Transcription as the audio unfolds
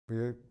We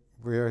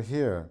are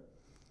here.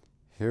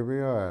 Here we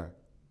are.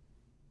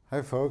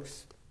 Hi,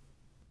 folks.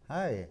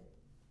 Hi.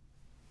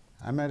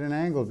 I'm at an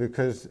angle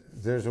because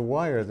there's a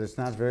wire that's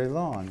not very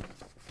long.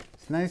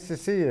 It's nice to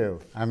see you.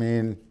 I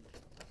mean,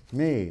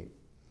 me.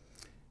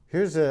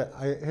 Here's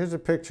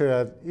a picture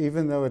that,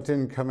 even though it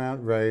didn't come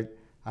out right,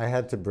 I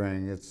had to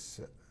bring. It's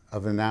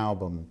of an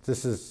album.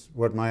 This is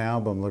what my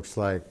album looks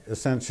like,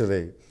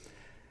 essentially.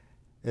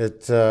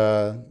 It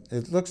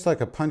looks like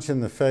a punch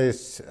in the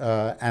face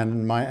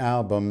and my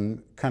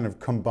album kind of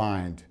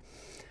combined.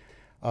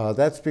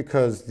 That's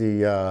because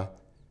the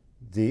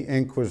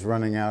ink was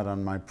running out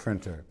on my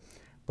printer.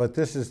 But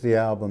this is the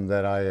album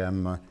that I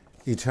am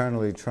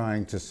eternally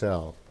trying to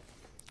sell.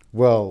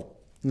 Well,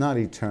 not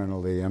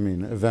eternally. I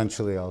mean,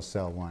 eventually I'll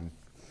sell one.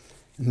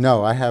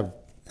 No, I have,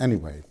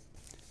 anyway.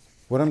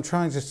 What I'm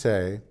trying to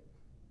say,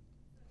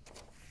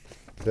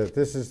 that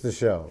this is the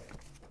show.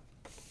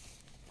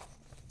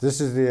 This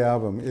is the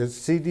album. It's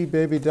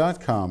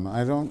cdbaby.com.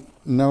 I don't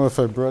know if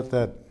I brought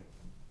that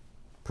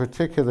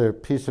particular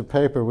piece of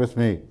paper with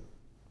me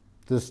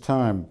this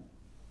time.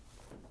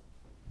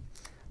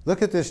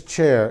 Look at this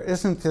chair.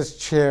 Isn't this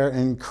chair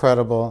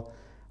incredible?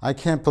 I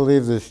can't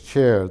believe this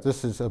chair.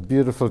 This is a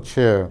beautiful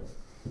chair.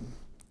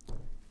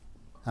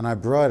 And I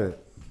brought it.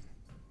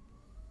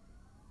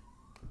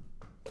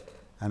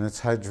 And it's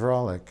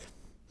hydraulic.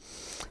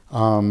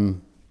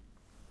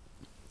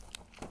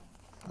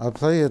 I'll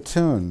play you a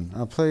tune.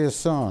 I'll play you a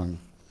song.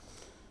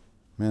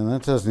 Man,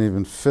 that doesn't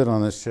even fit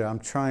on this chair. I'm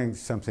trying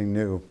something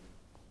new.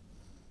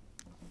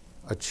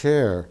 A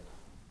chair.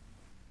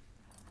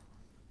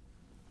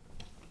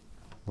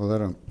 Well, I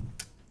don't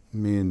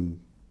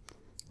mean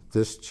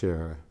this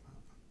chair.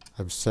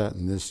 I've sat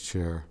in this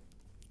chair.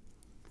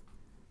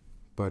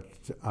 But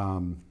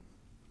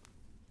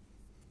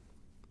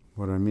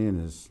what I mean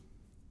is,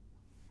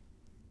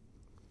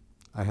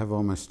 I have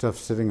all my stuff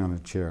sitting on a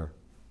chair.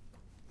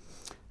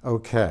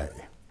 Okay.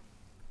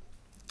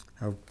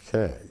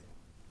 Okay.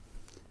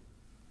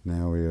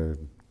 Now we are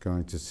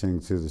going to sing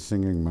through the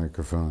singing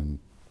microphone.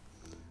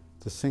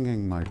 The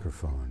singing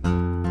microphone.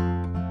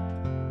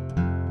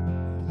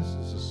 This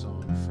is a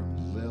song from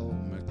Lil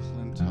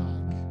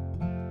McClintock.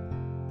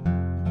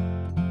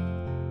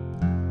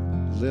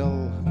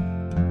 Lil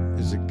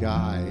is a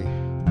guy,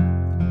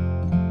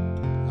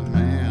 a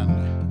man.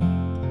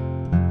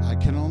 I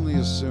can only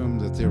assume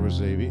that there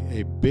was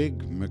a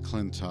big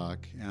McClintock,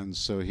 and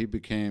so he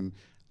became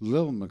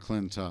Lil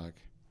McClintock.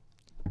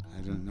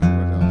 I don't know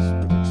what else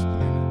would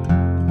explain it.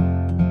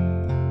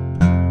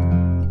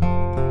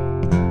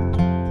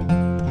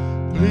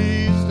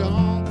 Please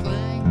don't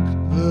think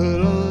that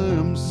I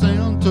am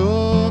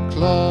Santa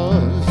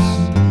Claus,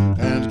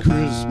 and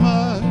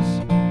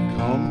Christmas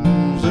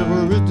comes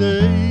every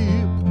day.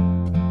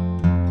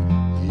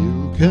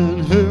 You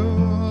can hear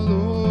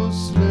those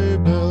sleigh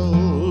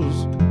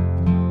bells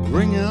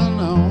ringing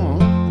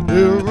out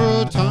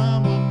every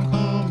time I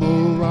come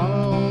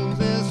around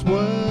this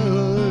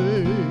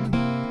way.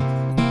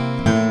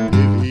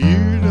 If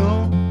you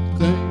don't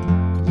think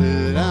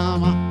that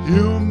I'm a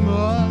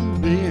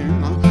human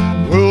being,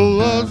 well,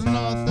 there's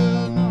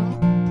nothing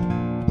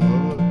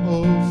but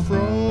a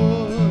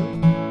fraud.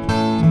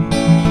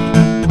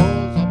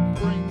 'Cause I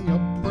bring you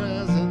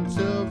presents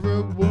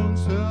every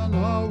once in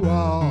a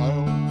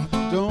while.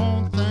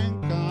 Don't think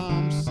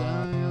I'm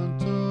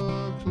Santa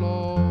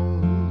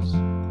Claus.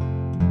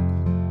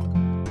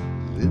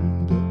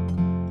 Linda,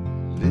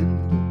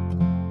 Linda,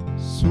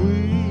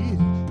 sweet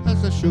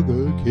as a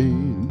sugar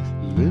cane.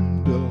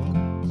 Linda,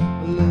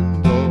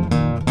 Linda,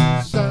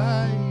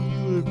 say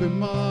you'll be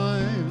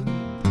mine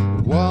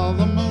while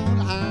the moon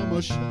I'm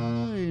a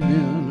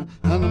shining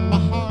and my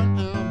heart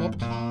I'm a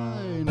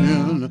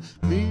pining.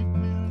 Meet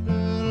me,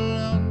 little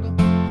Linda,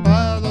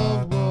 by the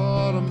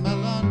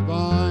watermelon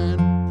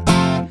vine.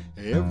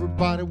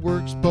 Everybody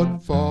works but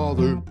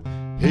Father.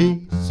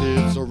 He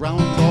sits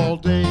around all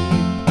day,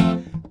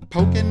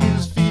 poking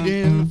his feet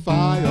in the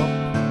fire,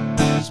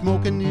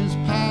 smoking his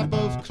pipe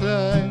of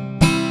clay.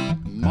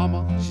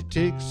 Mama, she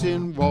takes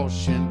in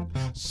washing,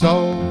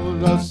 so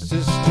does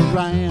Sister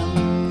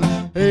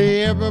Ann.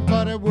 Hey,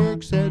 everybody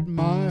works at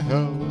my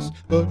house,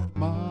 but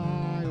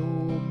my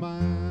old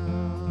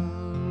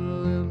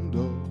man,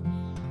 Linda,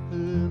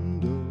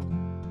 Linda,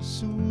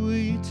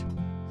 sweet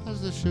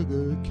as the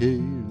sugar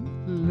cane.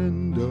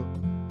 Linda,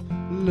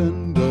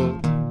 Linda,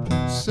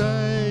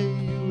 say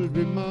you'll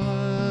be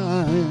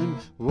mine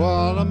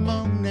while the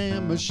moon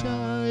am a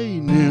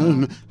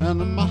shining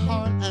and my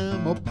heart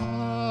am a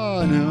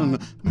pining.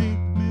 Meet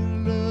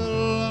me,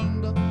 little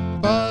Linda,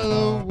 by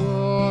the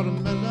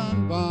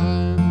watermelon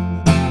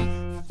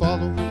vine.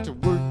 Father went to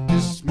work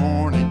this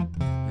morning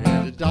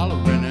at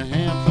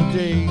 $1.50 a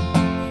day.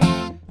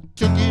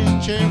 Took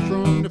his chair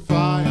from the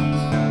fire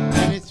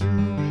and he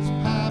threw his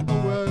pipe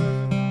away.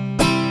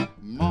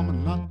 Mama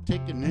not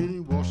taking any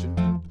washing,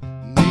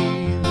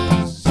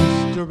 neither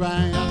Sister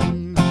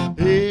Ann.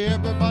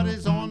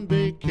 Everybody's on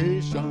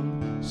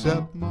vacation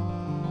except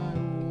my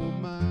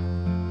old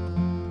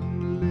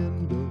man.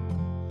 Linda,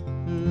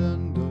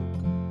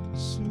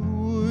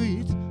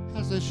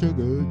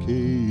 sugar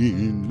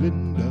cane.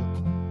 Linda,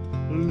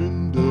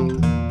 Linda,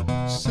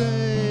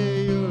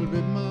 say you'll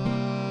be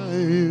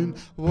mine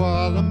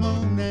while the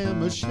moon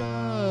am a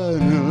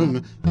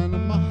shining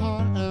and my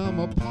heart am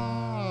a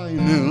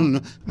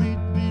pining. Meet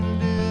me,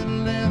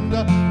 little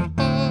Linda,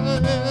 by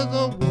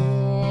the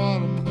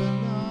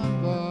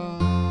watermelon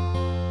vine.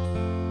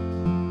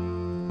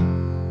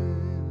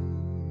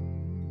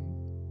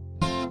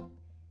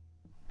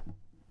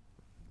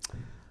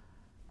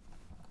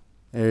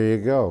 There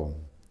you go.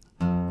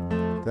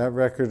 That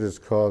record is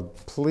called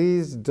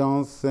Please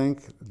Don't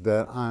Think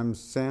That I'm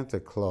Santa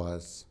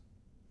Claus.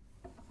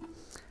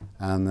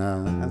 And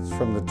that's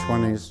from the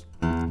 20s.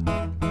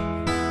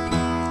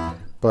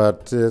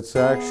 But it's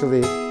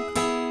actually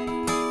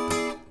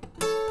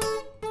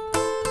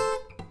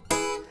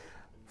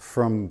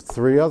from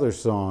 3 other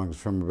songs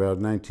from about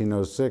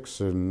 1906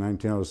 and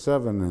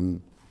 1907,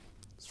 and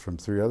it's from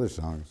 3 other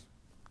songs.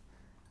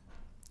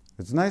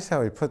 It's nice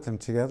how he put them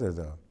together,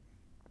 though.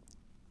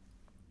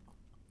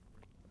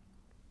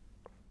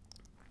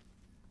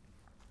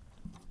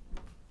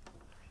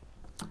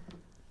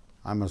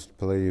 I must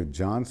play you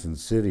Johnson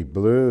City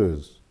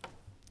Blues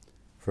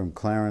from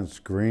Clarence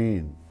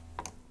Greene.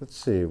 Let's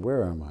see,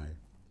 where am I?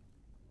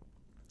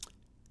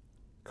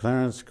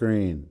 Clarence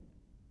Greene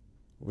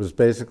was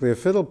basically a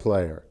fiddle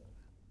player,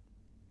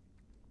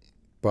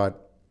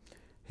 but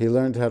he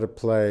learned how to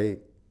play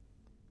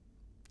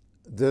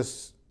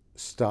this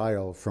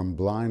style from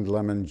Blind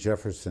Lemon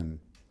Jefferson,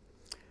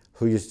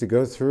 who used to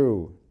go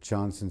through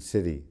Johnson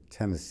City,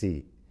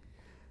 Tennessee.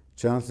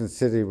 Johnson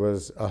City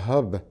was a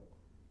hub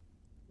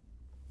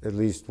at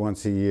least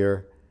once a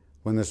year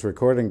when this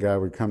recording guy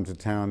would come to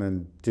town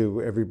and do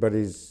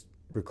everybody's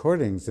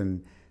recordings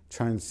and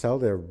try and sell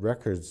their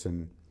records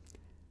and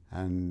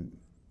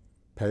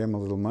pay them a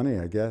little money,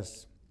 I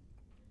guess.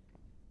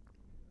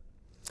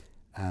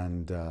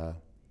 And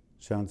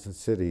Johnson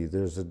City,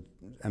 there's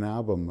an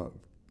album of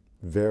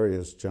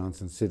various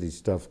Johnson City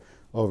stuff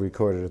all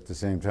recorded at the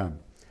same time,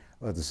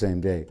 at the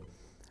same day.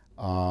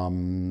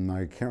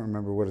 I can't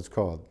remember what it's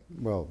called.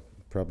 Well,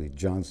 probably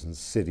Johnson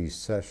City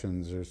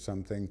Sessions or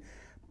something,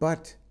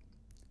 but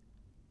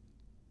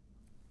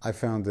I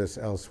found this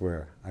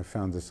elsewhere. I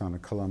found this on a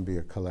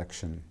Columbia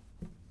collection.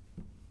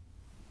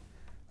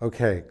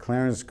 Okay,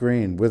 Clarence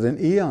Greene with an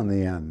E on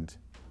the end.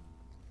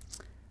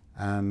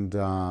 And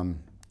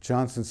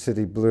Johnson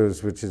City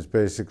Blues, which is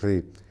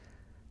basically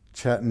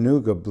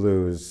Chattanooga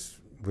blues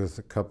with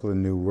a couple of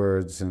new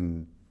words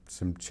and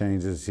some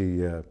changes.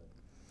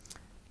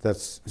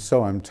 That's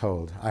so I'm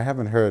told. I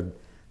haven't heard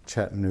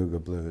Chattanooga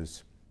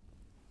blues.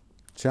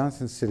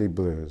 Johnson City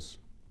Blues.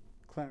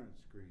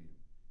 Clarence Greene.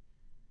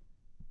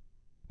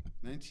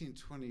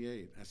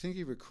 1928. I think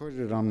he recorded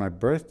it on my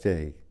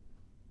birthday.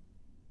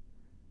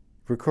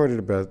 Recorded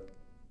about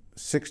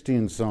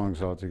 16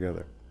 songs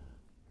altogether.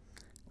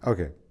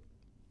 Okay.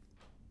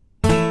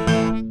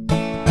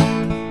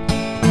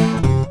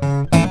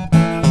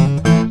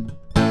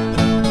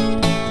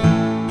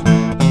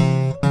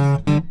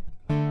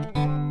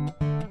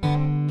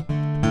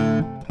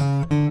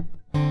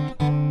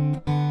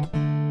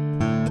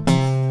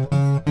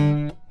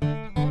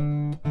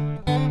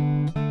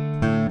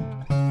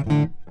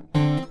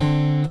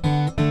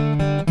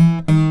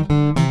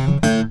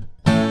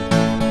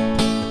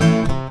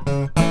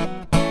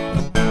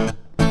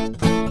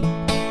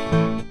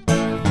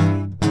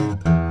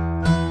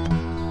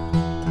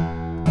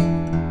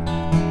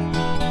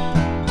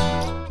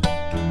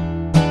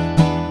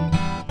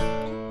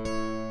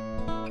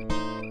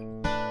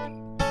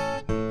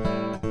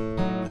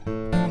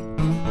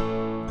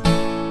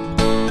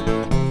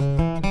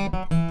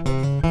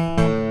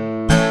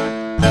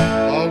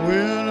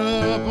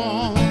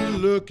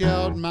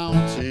 Lookout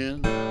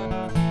Mountain,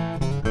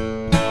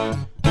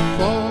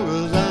 far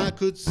as I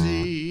could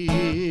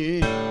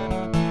see,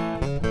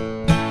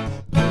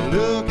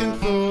 looking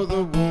for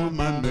the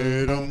woman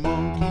made a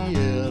monkey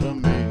and a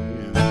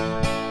man.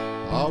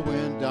 I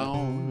went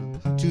down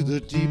to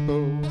the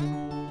depot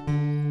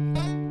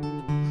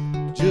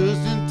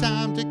just in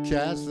time to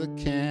catch the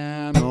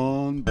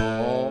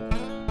cannonball.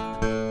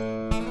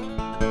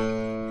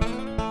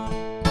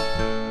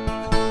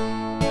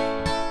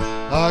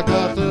 I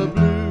got the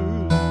blues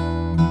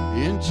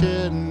in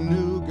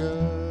Chattanooga.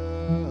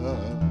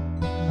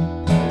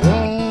 I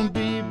won't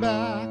be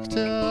back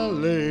till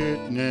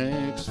late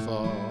next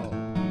fall.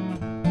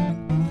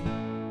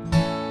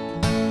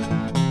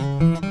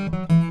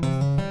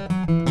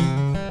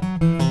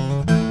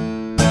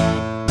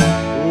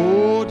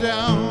 Oh,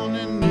 down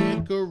in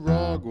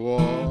Nicaragua,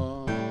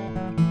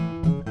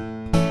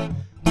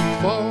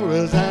 far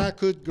as I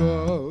could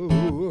go,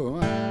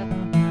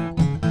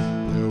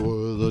 there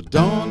was a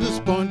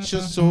darndest bunch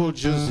of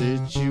soldiers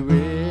that you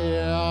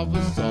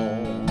ever saw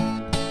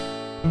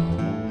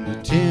on the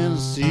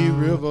Tennessee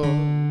River,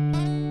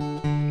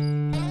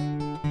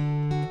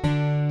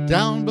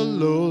 down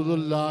below the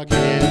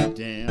Lockheed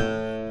Dam.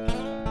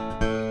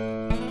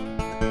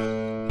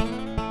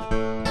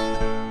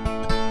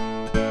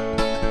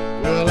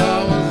 Well,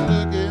 I was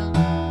looking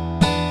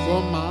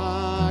for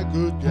my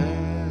good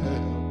gal.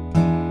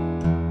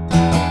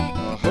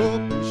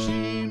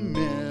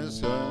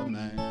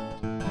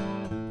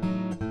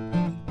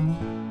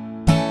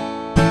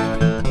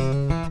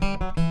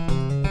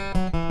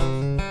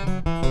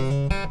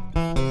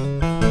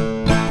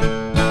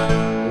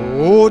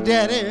 Oh,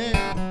 Daddy,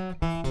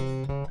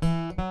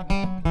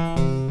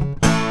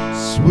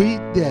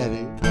 sweet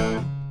Daddy.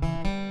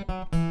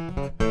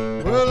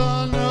 Well,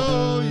 I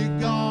know you're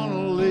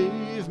gonna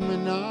leave me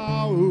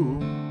now,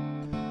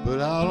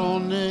 but I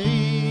don't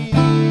need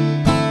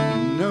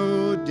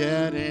no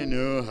daddy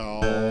no how.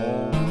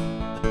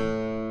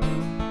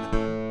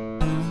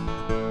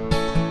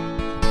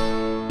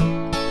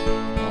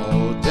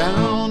 Oh,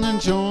 down in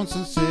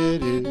Johnson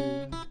City,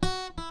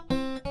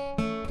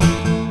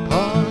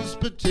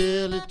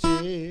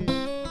 hospitality,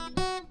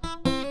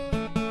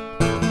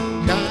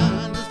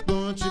 kindest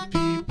bunch of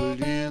people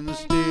in the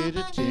state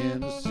of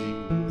Tennessee.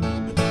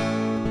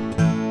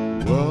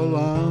 Well,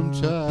 I'm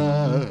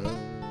tired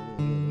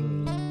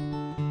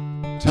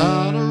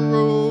of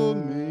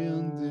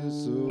roaming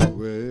this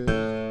away.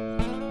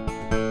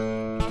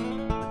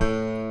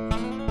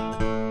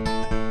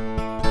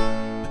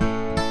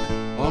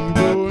 I'm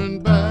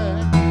going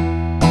back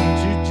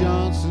to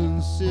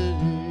Johnson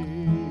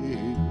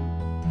City.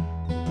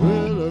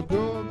 Will I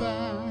go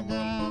back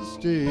and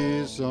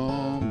stay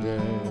someday?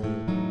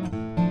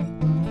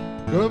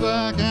 Go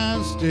back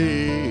and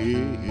stay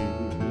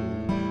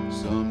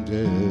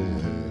someday.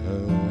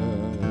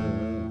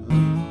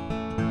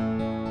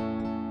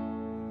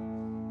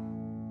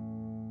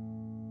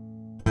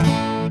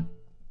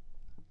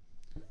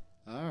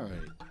 All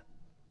right.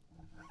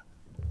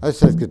 I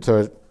set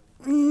guitar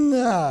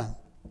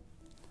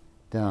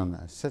down.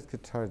 I set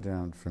guitar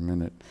down for a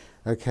minute.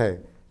 Okay.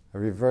 I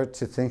revert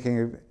to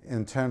thinking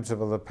in terms of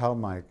a lapel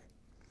mic.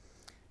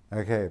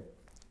 Okay.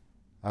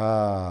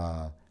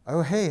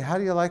 Oh, hey, how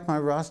do you like my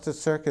Rasta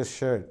Circus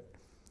shirt?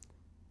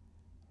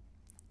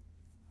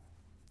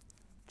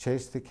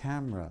 Chase the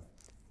camera.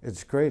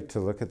 It's great to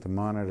look at the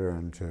monitor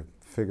and to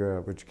figure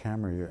out which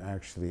camera you're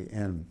actually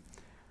in.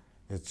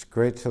 It's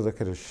great to look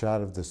at a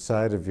shot of the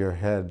side of your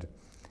head.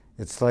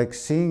 It's like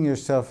seeing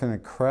yourself in a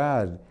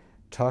crowd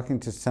talking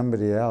to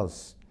somebody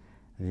else.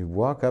 And you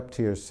walk up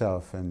to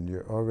yourself and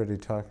you're already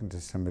talking to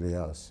somebody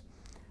else.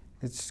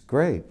 It's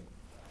great.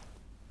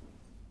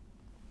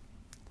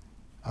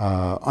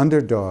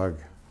 Underdog.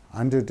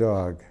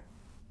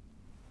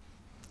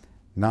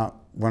 Not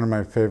one of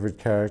my favorite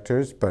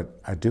characters,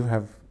 but I do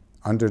have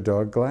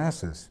underdog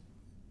glasses.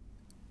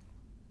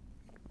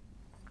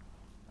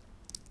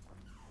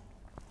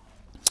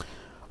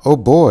 Oh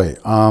boy,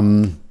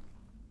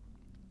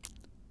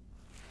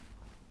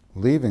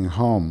 leaving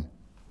home.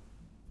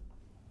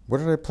 What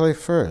did I play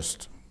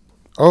first?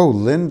 Oh,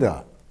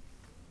 Linda.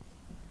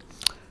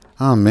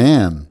 Oh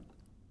man.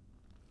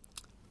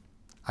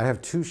 I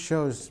have 2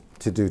 shows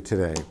to do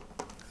today.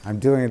 I'm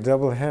doing a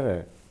double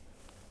header.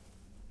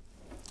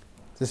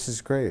 This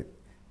is great.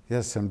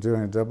 Yes, I'm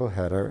doing a double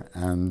header,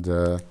 and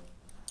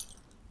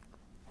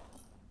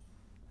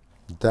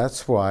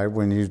that's why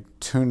when you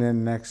tune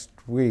in next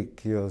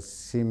week, you'll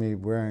see me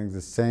wearing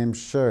the same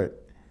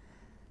shirt.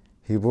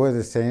 He wore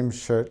the same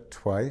shirt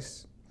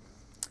twice.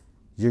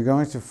 You're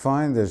going to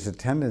find there's a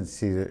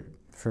tendency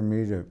for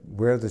me to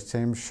wear the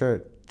same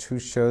shirt 2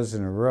 shows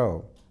in a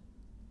row.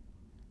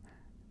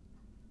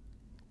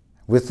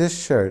 With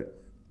this shirt,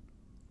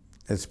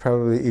 it's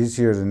probably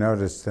easier to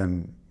notice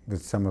than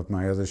with some of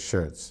my other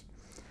shirts.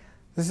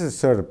 This is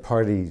sort of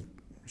party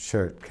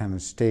shirt, kind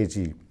of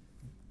stagey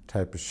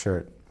type of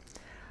shirt.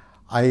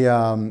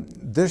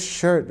 This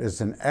shirt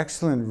is an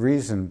excellent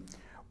reason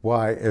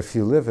why, if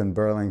you live in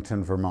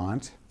Burlington,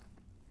 Vermont,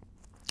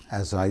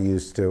 as I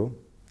used to,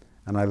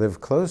 and I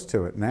live close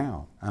to it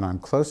now, and I'm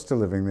close to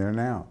living there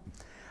now.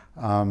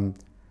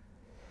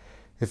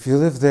 If you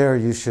live there,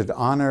 you should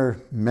honor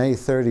May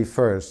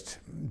 31st,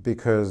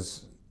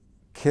 because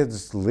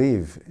kids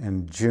leave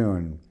in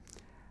June,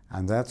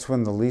 and that's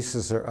when the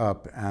leases are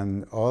up,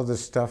 and all the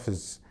stuff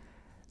is,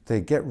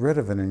 they get rid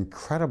of an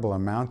incredible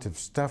amount of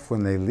stuff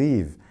when they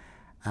leave.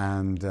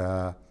 And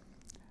I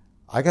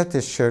got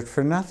this shirt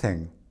for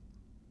nothing,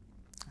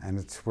 and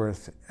it's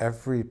worth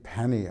every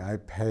penny I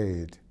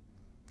paid.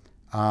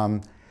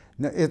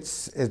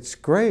 It's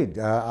great.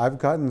 I've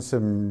gotten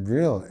some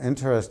real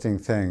interesting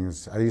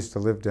things. I used to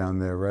live down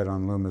there right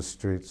on Loomis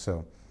Street,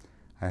 so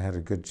I had a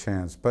good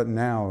chance. But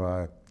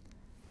now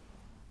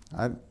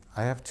I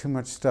have too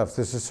much stuff.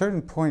 There's a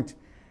certain point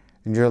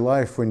in your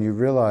life when you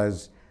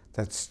realize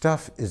that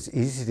stuff is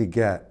easy to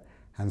get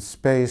and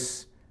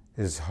space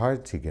is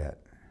hard to get.